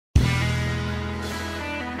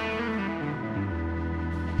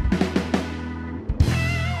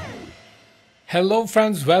Hello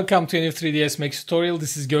friends, welcome to a new 3ds Max tutorial.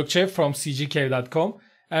 This is Gökçe from CGCave.com,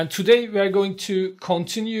 and today we are going to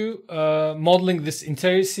continue modeling this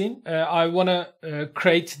interior scene. I want to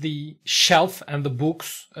create the shelf and the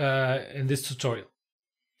books in this tutorial.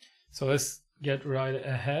 So let's get right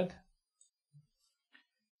ahead.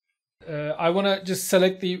 I want to just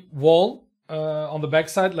select the wall on the back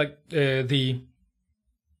side, like the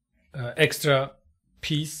extra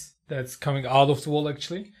piece that's coming out of the wall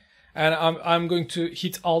actually. And I'm going to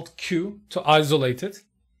hit Alt Q to isolate it.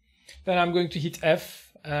 Then I'm going to hit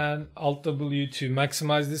F and Alt W to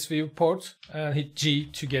maximize this viewport and hit G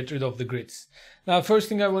to get rid of the grids. Now, first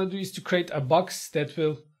thing I want to do is to create a box that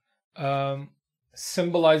will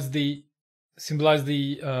symbolize the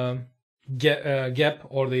gap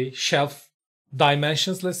or the shelf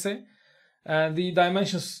dimensions, let's say. And the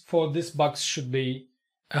dimensions for this box should be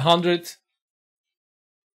 100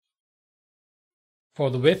 for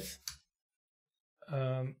the width,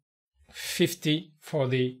 50 for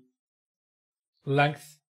the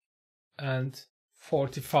length, and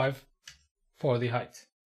 45 for the height.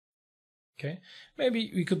 Okay, maybe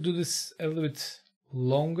we could do this a little bit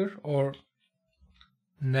longer or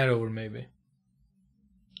narrower maybe.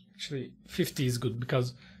 Actually 50 is good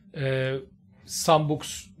because some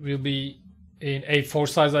books will be in A4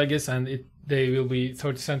 size, I guess, and they will be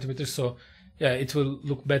 30 centimeters, so yeah, it will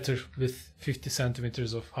look better with 50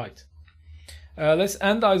 centimeters of height. Let's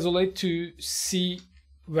end isolate to see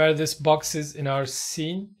where this box is in our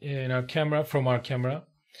scene, in our camera, from our camera.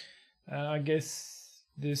 I guess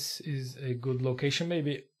this is a good location,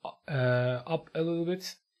 maybe up a little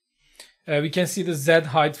bit. We can see the Z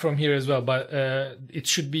height from here as well, but it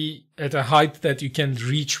should be at a height that you can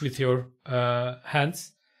reach with your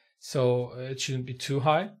hands, so it shouldn't be too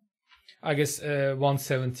high. I guess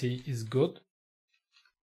 170 is good.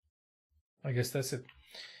 I guess that's it.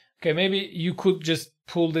 Okay, maybe you could just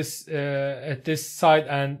pull this at this side,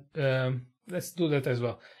 and let's do that as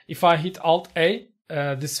well. If I hit Alt A,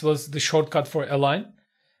 this was the shortcut for align,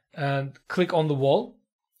 and click on the wall,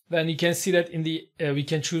 then you can see that in the we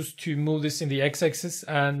can choose to move this in the x-axis,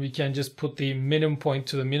 and we can just put the minimum point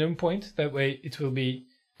to the minimum point. That way it will be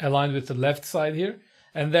aligned with the left side here,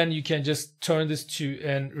 and then you can just turn this to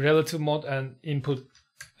a relative mode and input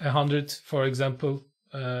 100, for example.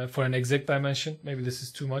 For an exact dimension. Maybe this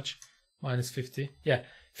is too much. Minus 50. Yeah,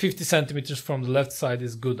 50 centimeters from the left side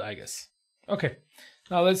is good, I guess. Okay,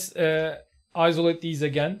 now let's isolate these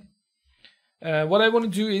again. What I want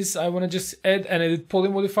to do is I want to just add an edit poly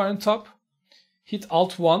modifier on top. Hit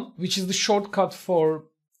Alt 1, which is the shortcut for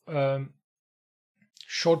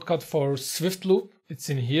Swift loop. It's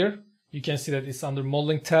in here. You can see that it's under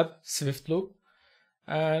modeling tab, Swift loop.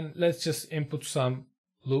 And let's just input some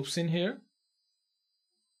loops in here.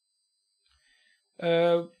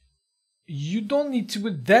 You don't need to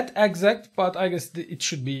be that exact, but I guess it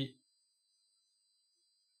should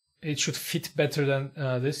fit better than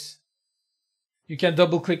this. You can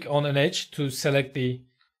double click on an edge to select the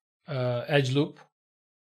edge loop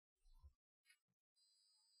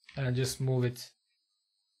and just move it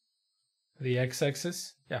the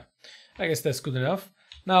x-axis. Yeah, I guess that's good enough.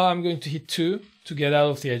 Now I'm going to hit 2 to get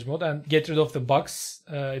out of the edge mode and get rid of the box.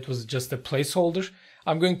 It was just a placeholder.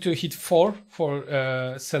 I'm going to hit 4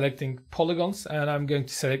 for selecting polygons, and I'm going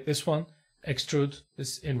to select this one, extrude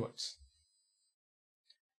this inwards.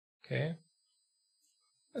 Okay,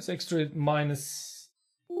 let's extrude it minus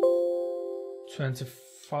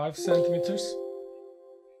 25 centimeters.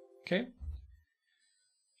 Okay.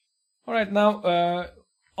 All right, now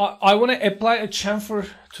I want to apply a chamfer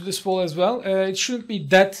to this wall as well. It shouldn't be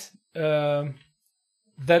that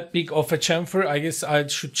big of a chamfer. I guess I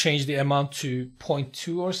should change the amount to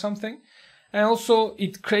 0.2 or something. And also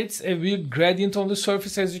it creates a weird gradient on the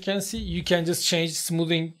surface, as you can see. You can just change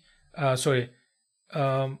smoothing, yeah,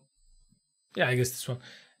 I guess this one.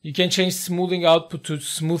 You can change smoothing output to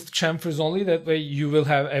smooth chamfers only. That way you will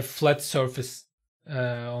have a flat surface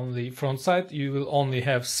on the front side. You will only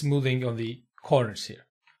have smoothing on the corners here.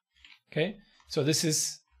 Okay, so this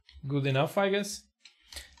is good enough, I guess.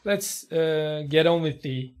 Let's get on with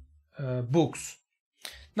the books.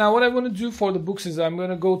 Now what I want to do for the books is I'm going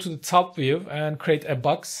to go to the top view and create a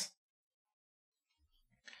box.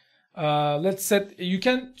 You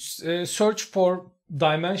can search for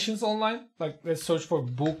dimensions online. Like let's search for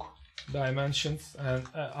book dimensions, and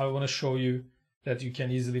I want to show you that you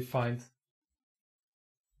can easily find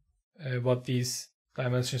what these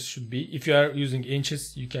dimensions should be. If you are using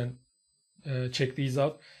inches, you can check these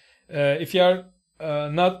out. If you are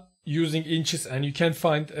not using inches and you can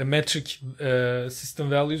find a metric system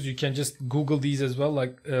values, you can just Google these as well.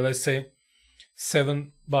 Like let's say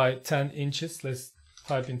 7 by 10 inches. Let's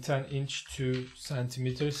type in 10 inch 2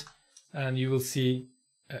 centimeters, and you will see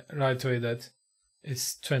right away that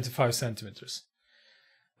it's 25 centimeters.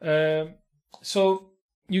 So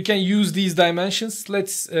you can use these dimensions.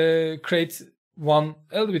 Let's create one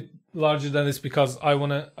a little bit larger than this, because I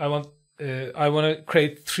want to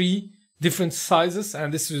create 3 different sizes,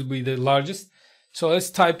 and this will be the largest. So let's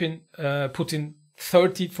type in put in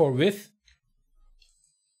 30 for width,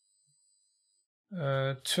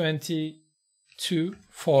 22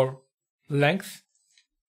 for length,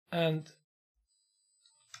 and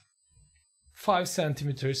 5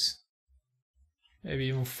 centimeters, maybe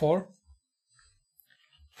even 4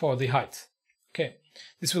 for the height. Okay,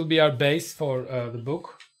 this will be our base for the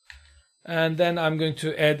book. And then I'm going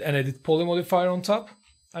to add an edit poly modifier on top.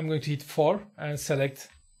 I'm going to hit 4 and select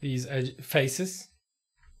these faces,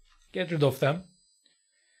 get rid of them.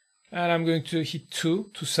 And I'm going to hit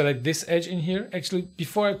 2 to select this edge in here. Actually,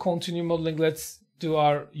 before I continue modeling, let's do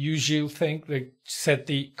our usual thing, like set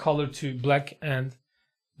the color to black and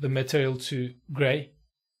the material to gray.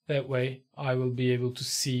 That way I will be able to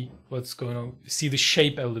see what's going on, see the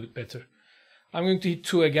shape a little bit better. I'm going to hit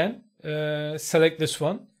 2 again, select this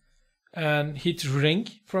one and hit ring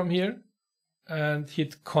from here and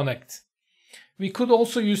hit connect. We could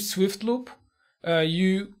also use Swift Loop.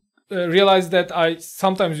 You realize that I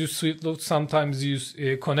sometimes use Swift Loop, sometimes use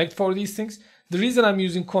connect for these things. The reason I'm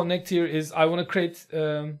using connect here is I want to create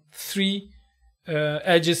 3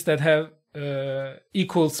 edges that have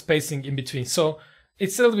equal spacing in between. So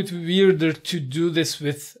it's a little bit weirder to do this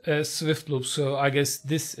with Swift Loop. So I guess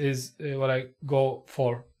this is what I go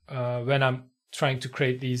for when I'm trying to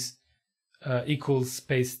create these equal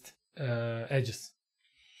spaced edges.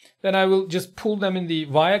 Then I will just pull them in the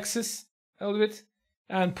y-axis a little bit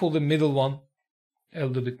and pull the middle one a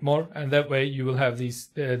little bit more, and that way you will have these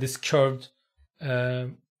this curved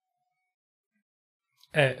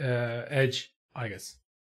edge, I guess,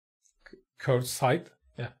 curved side.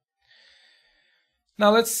 Yeah.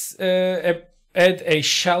 Now let's add a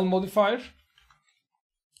shell modifier.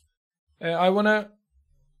 I want to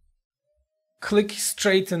click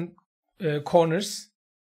straighten corners,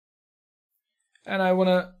 and I want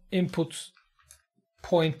to input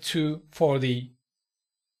 0.2 for the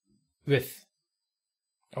width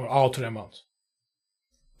or outer amount.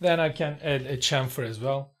 Then I can add a chamfer as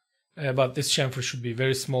well, but this chamfer should be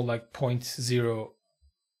very small, like 0.02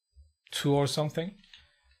 or something.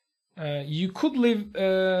 You could leave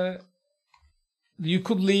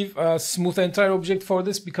a smooth entire object for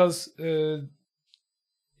this, because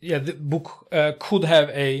yeah, the book could have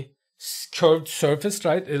a curved surface,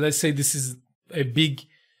 right? Let's say this is a big,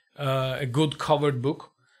 a good covered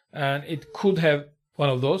book, and it could have one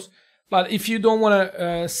of those. But if you don't want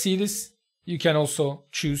to see this, you can also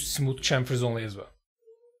choose smooth chamfers only as well.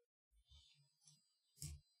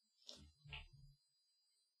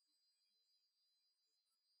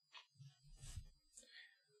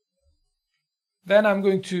 Then I'm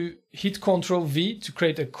going to hit Ctrl V to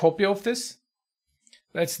create a copy of this.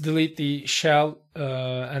 Let's delete the shell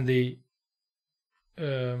and the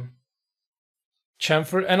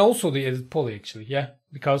chamfer, and also the edit poly, actually, yeah,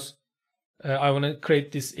 because I want to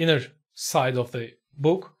create this inner side of the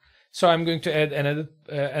book. So I'm going to add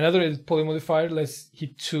another edit poly modifier. Let's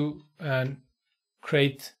hit 2 and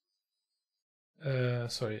create,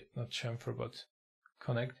 sorry, not chamfer, but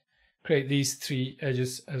connect. Create these 3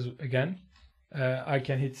 edges again. I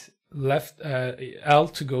can hit left L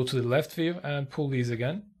to go to the left view and pull these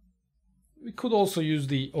again. We could also use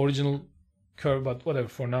the original curve, but whatever,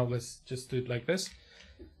 for now let's just do it like this.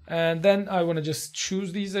 And then I want to just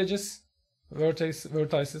choose these edges,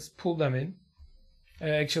 vertices, pull them in.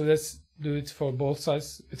 Actually, let's do it for both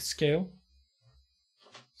sides with scale,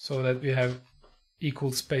 so that we have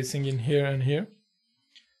equal spacing in here and here.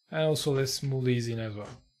 And also let's move these in as well.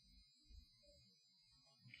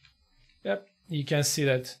 Yep, you can see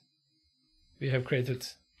that we have created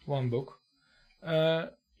one book.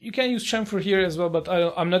 You can use chamfer here as well, but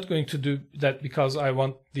I'm not going to do that because I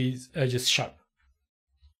want these edges sharp.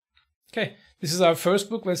 Okay, this is our first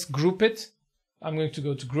book. Let's group it. I'm going to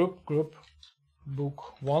go to group,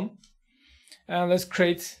 book 1. And let's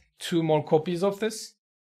create 2 more copies of this.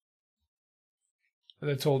 As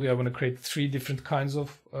I told you, I want to create 3 different kinds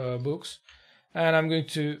of books. And I'm going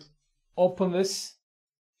to open this.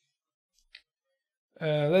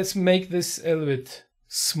 Let's make this a little bit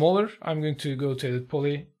smaller. I'm going to go to edit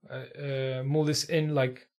poly, move this in,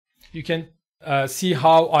 like you can see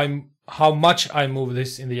how much I move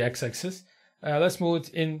this in the x-axis. Let's move it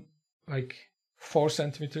in like 4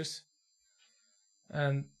 centimeters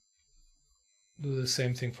and do the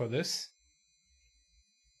same thing for this.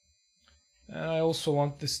 And I also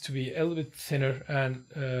want this to be a little bit thinner, and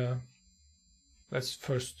let's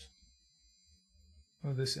first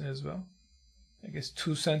move this in as well. I guess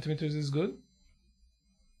 2 centimeters is good.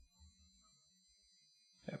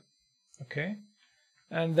 Yep. Okay.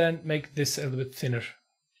 And then make this a little bit thinner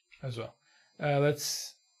as well.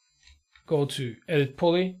 Let's go to Edit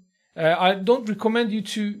Poly. I don't recommend you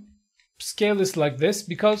to scale this like this,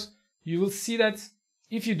 because you will see that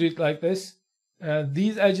if you do it like this,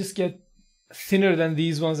 these edges get thinner than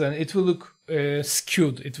these ones, and it will look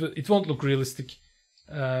skewed. It won't look realistic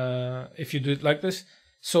if you do it like this.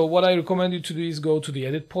 So what I recommend you to do is go to the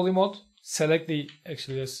Edit Poly mode, select the,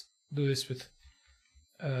 actually let's do this with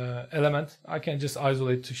element. I can just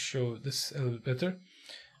isolate to show this a little bit better.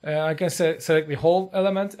 I can select the whole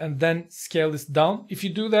element and then scale this down. If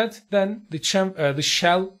you do that, then the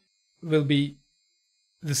shell will be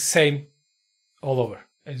the same all over,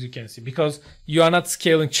 as you can see, because you are not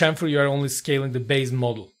scaling chamfer, you are only scaling the base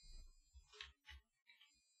model.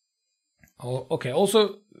 Oh, okay,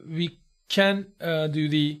 also we can do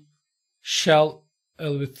the shell a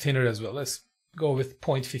little bit thinner as well. Let's go with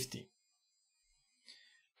 0.15.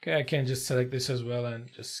 Okay, I can just select this as well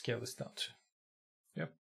and just scale this down too.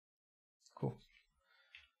 Yep, cool.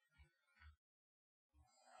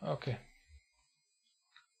 Okay.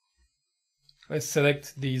 Let's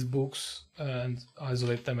select these books and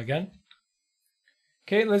isolate them again.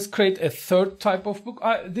 Okay, let's create a third type of book.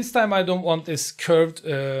 This time I don't want this curved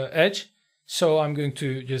edge, so I'm going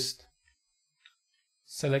to just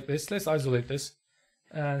select this. Let's isolate this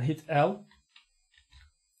and hit L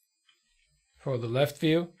for the left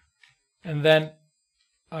view, and then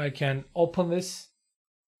I can open this,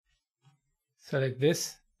 select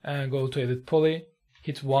this, and go to Edit Poly,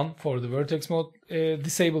 hit 1 for the vertex mode,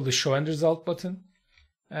 disable the Show End Result button,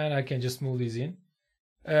 and I can just move these in.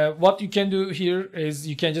 What you can do here is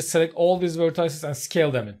you can just select all these vertices and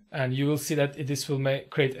scale them in, and you will see that this will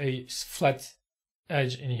create a flat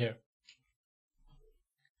edge in here.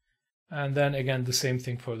 And then again the same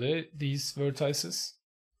thing for these vertices.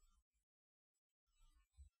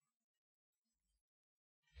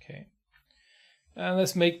 Okay, and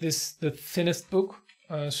let's make this the thinnest book.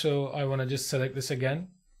 So I want to just select this again,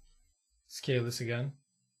 scale this again,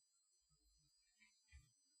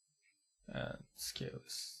 and scale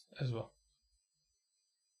this as well.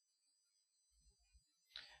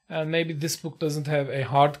 And maybe this book doesn't have a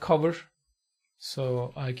hard cover,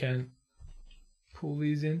 so I can pull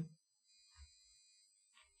these in,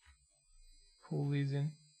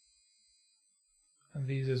 and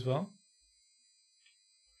these as well.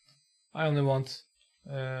 I only want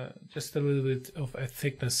just a little bit of a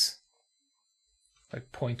thickness,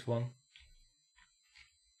 like 0.1,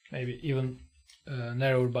 maybe even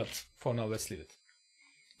narrower, but for now let's leave it.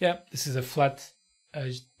 Yeah, this is a flat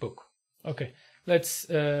edged book. Okay, let's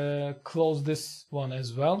close this one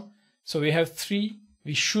as well. So we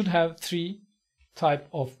should have 3 type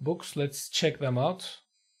of books. Let's check them out,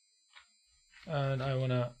 and I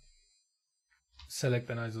want to select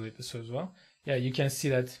and isolate this as well. Yeah, you can see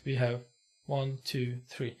that we have 1, 2,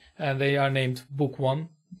 3, and they are named book 1,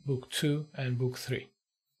 book 2, and book 3.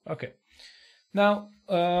 Okay, now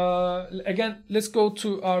again let's go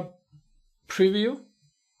to our preview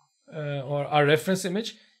or our reference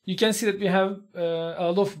image. You can see that we have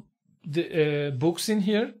a lot of the, books in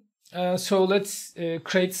here, so let's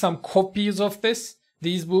create some copies of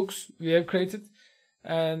these books we have created,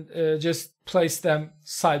 and just place them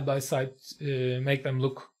side by side, make them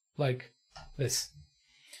look like this.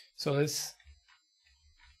 So let's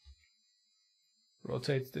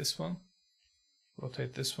rotate this one,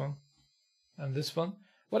 and this one.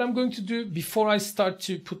 What I'm going to do before I start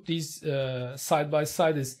to put these side by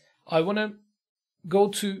side is I want to go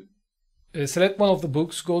to select one of the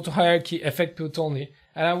books, go to hierarchy, effect pivot only,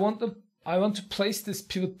 and I want to place this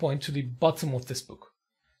pivot point to the bottom of this book,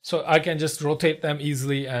 so I can just rotate them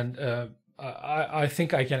easily, and I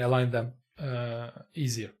think I can align them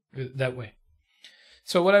easier that way.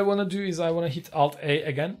 So what I want to do is I want to hit Alt A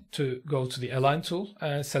again to go to the Align tool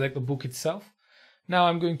and select the book itself. Now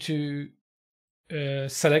I'm going to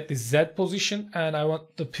select the Z position, and I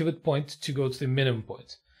want the pivot point to go to the minimum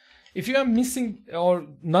point. If you are missing or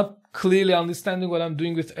not clearly understanding what I'm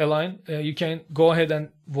doing with Align, you can go ahead and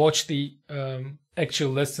watch the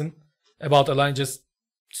actual lesson about Align. Just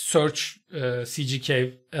search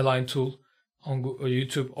CGCave Align tool on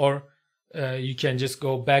YouTube, or you can just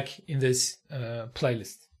go back in this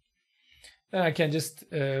playlist. Then I can just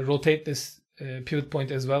rotate this pivot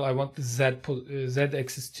point as well. I want the Z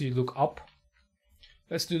axis to look up.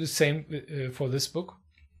 Let's do the same for this book.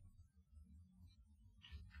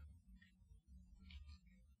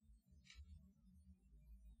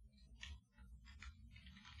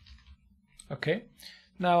 Okay,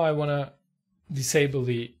 now I want to disable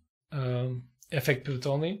the effect pivot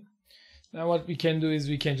only. Now what we can do is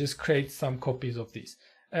we can just create some copies of these.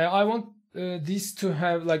 I want these to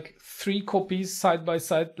have like 3 copies side by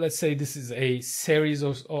side. Let's say this is a series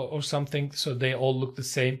or something, so they all look the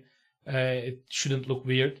same. It shouldn't look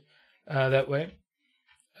weird that way.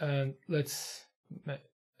 And let's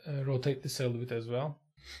rotate this a little bit as well.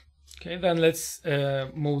 Okay, then let's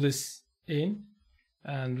move this in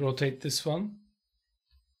and rotate this one.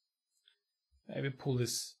 Maybe pull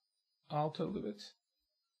this out a little bit.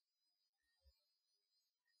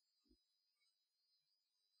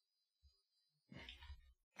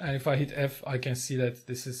 And if I hit F, I can see that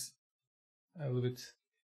this is a little bit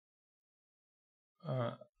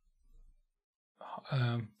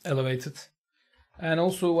elevated. And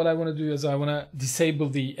also what I want to do is I want to disable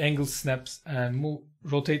the angle snaps and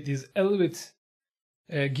rotate these a little bit,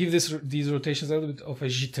 give these rotations a little bit of a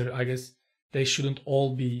jitter. I guess they shouldn't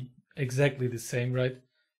all be exactly the same, right?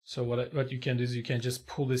 So what you can do is you can just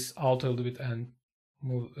pull this out a little bit and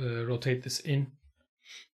rotate this in.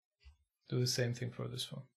 Do the same thing for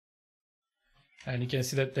this one. And you can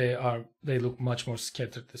see that they look much more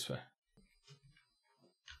scattered this way.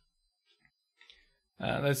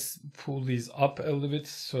 Let's pull these up a little bit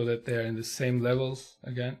so that they are in the same levels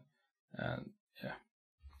again. And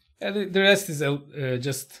yeah, the rest is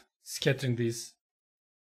just scattering these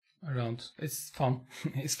around. It's fun.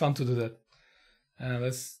 It's fun to do that.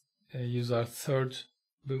 Let's use our third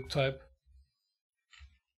book type.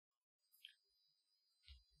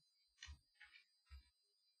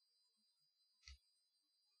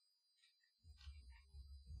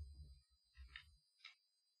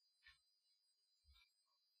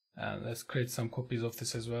 And let's create some copies of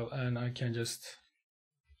this as well, and I can just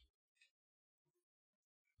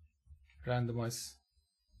randomize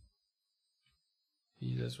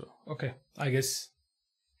these as well. Okay, I guess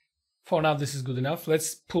for now this is good enough.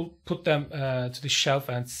 Let's put them to the shelf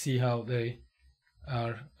and see how they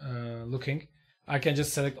are looking. I can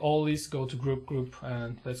just select all these, go to group,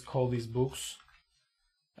 and let's call these books,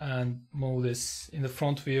 and move this in the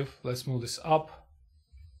front view. Let's move this up.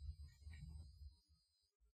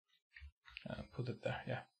 Put it there,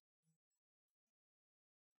 yeah.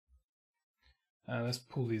 And let's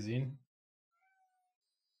pull these in.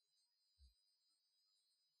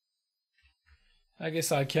 I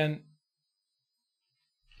guess I can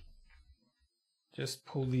just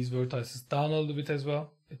pull these vertices down a little bit as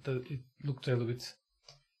well. It looked a little bit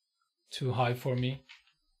too high for me.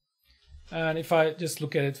 And if I just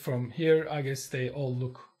look at it from here, I guess they all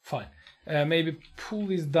look fine. Maybe pull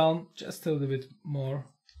these down just a little bit more,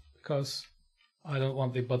 because I don't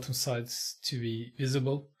want the bottom sides to be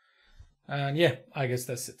visible. And yeah, I guess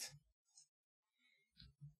that's it.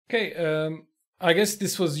 Okay, I guess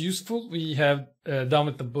this was useful. We have done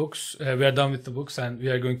with the books. We are done with the books, and we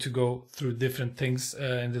are going to go through different things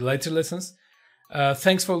in the later lessons.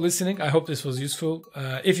 Thanks for listening. I hope this was useful.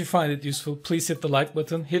 If you find it useful, please hit the like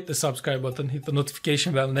button, hit the subscribe button, hit the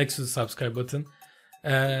notification bell next to the subscribe button.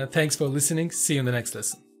 Thanks for listening. See you in the next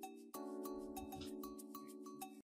lesson.